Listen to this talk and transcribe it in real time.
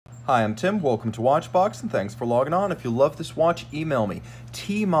Hi, I'm Tim. Welcome to Watchbox, and thanks for logging on. If you love this watch, email me,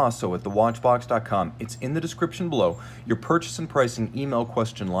 tmosso@thewatchbox.com. It's in the description below. Your purchase and pricing email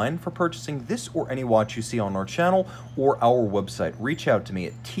question line for purchasing this or any watch you see on our channel or our website. Reach out to me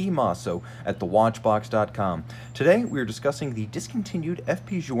at tmosso@thewatchbox.com. Today, we are discussing the discontinued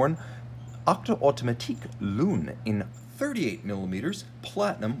FP Journe Octa Lune in 38mm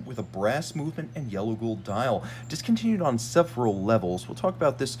platinum with a brass movement and yellow gold dial. Discontinued on several levels. We'll talk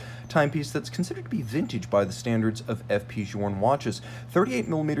about this timepiece that's considered to be vintage by the standards of FP Journe watches.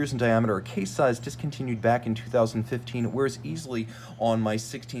 38mm in diameter, a case size discontinued back in 2015. It wears easily on my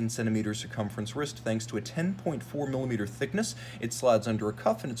 16cm circumference wrist thanks to a 10.4mm thickness. It slides under a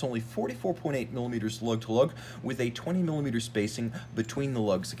cuff and it's only 44.8mm lug-to-lug with a 20mm spacing between the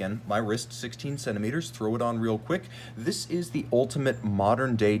lugs. Again, my wrist 16cm, throw it on real quick. This is the ultimate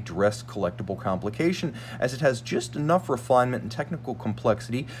modern-day dress collectible complication, as it has just enough refinement and technical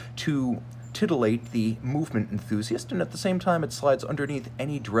complexity to titillate the movement enthusiast, and at the same time it slides underneath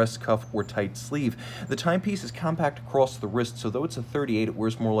any dress cuff or tight sleeve. The timepiece is compact across the wrist, so though it's a 38, it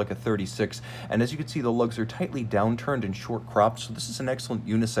wears more like a 36, and as you can see, the lugs are tightly downturned and short cropped, so this is an excellent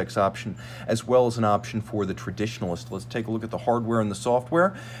unisex option, as well as an option for the traditionalist. Let's take a look at the hardware and the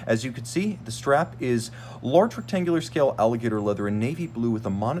software. As you can see, the strap is large rectangular scale alligator leather in navy blue with a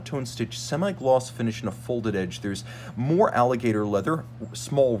monotone stitch semi-gloss finish and a folded edge. There's more alligator leather,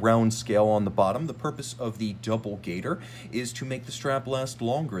 small round scale on the bottom. The purpose of the double gator is to make the strap last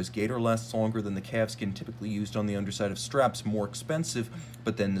longer, as gator lasts longer than the calfskin typically used on the underside of straps. More expensive,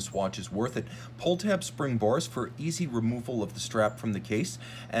 but then this watch is worth it. Pull tab spring bars for easy removal of the strap from the case,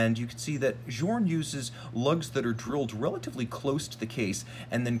 and you can see that Journe uses lugs that are drilled relatively close to the case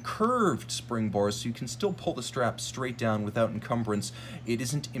and then curved spring bars so you can still pull the strap straight down without encumbrance. It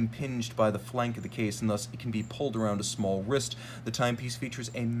isn't impinged by the flank of the case, and thus it can be pulled around a small wrist. The timepiece features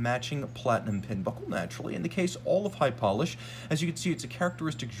a matching platinum pin buckle, naturally. In the case, all of high polish. As you can see, it's a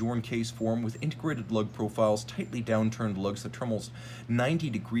characteristic Journe case form with integrated lug profiles, tightly downturned lugs that turn almost 90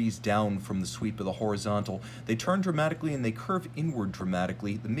 degrees down from the sweep of the horizontal. They turn dramatically and they curve inward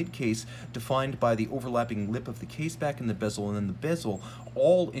dramatically. The mid case defined by the overlapping lip of the case back in the bezel, and then the bezel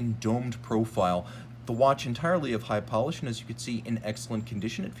all in domed profile. The watch entirely of high polish, and as you can see, in excellent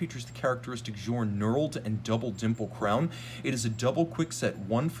condition. It features the characteristic Journe knurled and double dimple crown. It is a double quickset,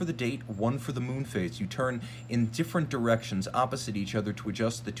 one for the date, one for the moon phase. You turn in different directions opposite each other to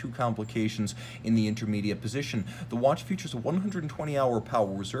adjust the two complications in the intermediate position. The watch features a 120-hour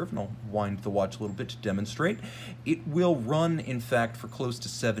power reserve, and I'll wind the watch a little bit to demonstrate. It will run, in fact, for close to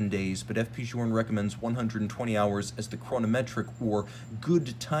 7 days, but FP Journe recommends 120 hours as the chronometric or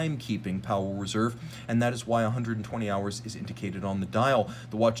good timekeeping power reserve, and that is why 120 hours is indicated on the dial.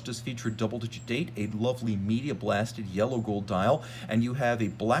 The watch does feature a double-digit date, a lovely media-blasted yellow gold dial, and you have a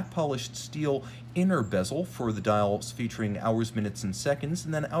black-polished steel inner bezel for the dials featuring hours, minutes, and seconds,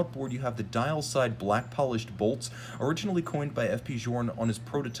 and then outboard you have the dial side black-polished bolts, originally coined by FP Journe on his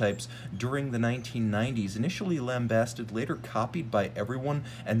prototypes during the 1990s. Initially lambasted, later copied by everyone,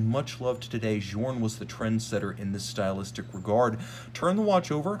 and much loved today, Journe was the trendsetter in this stylistic regard. Turn the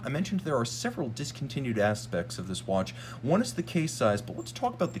watch over. I mentioned there are several discontinued aspects of this watch. One is the case size, but let's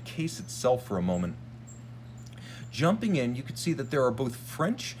talk about the case itself for a moment. Jumping in, you can see that there are both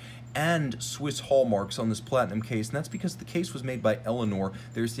French and Swiss hallmarks on this platinum case, and that's because the case was made by Eleanor.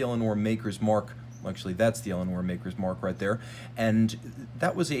 There's the Eleanor maker's mark. Actually, that's the Eleanor maker's mark right there. And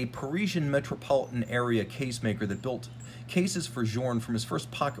that was a Parisian metropolitan area case maker that built cases for Journe from his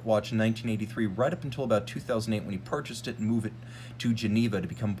first pocket watch in 1983 right up until about 2008 when he purchased it and moved it to Geneva to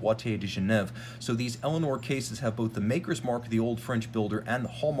become Boîtier de Genève. So these Eleanor cases have both the maker's mark of the old French builder and the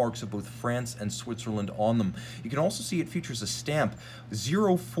hallmarks of both France and Switzerland on them. You can also see it features a stamp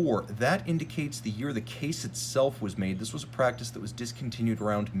 04. That indicates the year the case itself was made. This was a practice that was discontinued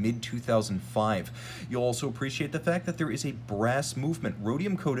around mid-2005. You'll also appreciate the fact that there is a brass movement.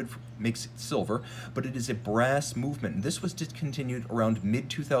 Rhodium coated makes it silver, but it is a brass movement. And this was discontinued around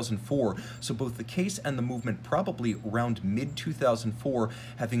mid-2004, so both the case and the movement probably around mid-2004,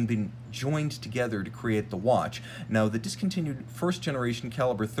 having been joined together to create the watch. Now, the discontinued first generation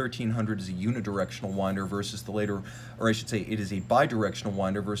caliber 1300 is a unidirectional winder versus the later, or I should say it is a bidirectional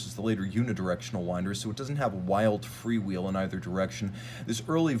winder versus the later unidirectional winder, so it doesn't have a wild freewheel in either direction. This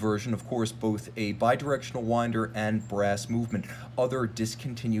early version, of course, both a bidirectional winder and brass movement. Other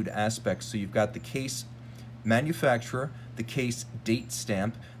discontinued aspects, so you've got the case manufacturer, the the case date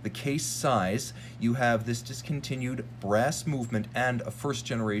stamp, the case size. You have this discontinued brass movement and a first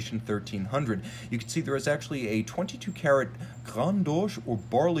generation 1300. You can see there is actually a 22 karat Grand Doge or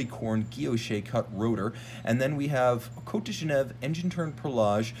barley corn guilloche cut rotor, and then we have a Côte de Genève engine turn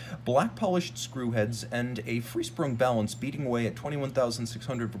perlage, black polished screw heads, and a free sprung balance beating away at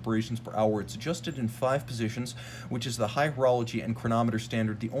 21,600 vibrations per hour. It's adjusted in 5 positions, which is the high horology and chronometer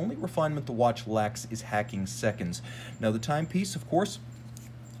standard. The only refinement the watch lacks is hacking seconds. Now the timepiece, of course,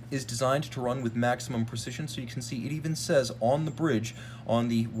 is designed to run with maximum precision, so you can see it even says on the bridge, on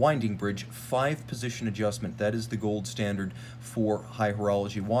the winding bridge, 5 position adjustment. That is the gold standard for high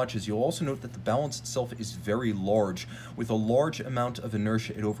horology watches. You'll also note that the balance itself is very large. With a large amount of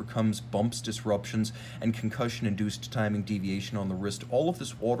inertia, it overcomes bumps, disruptions, and concussion-induced timing deviation on the wrist. All of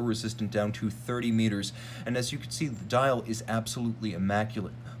this water-resistant down to 30 meters, and as you can see, the dial is absolutely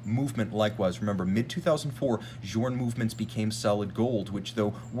immaculate. Movement likewise. Remember, mid-2004, Journe movements became solid gold, which,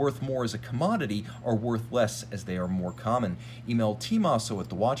 though worth more as a commodity, are worth less as they are more common. Email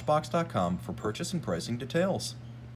tmosso@thewatchbox.com for purchase and pricing details.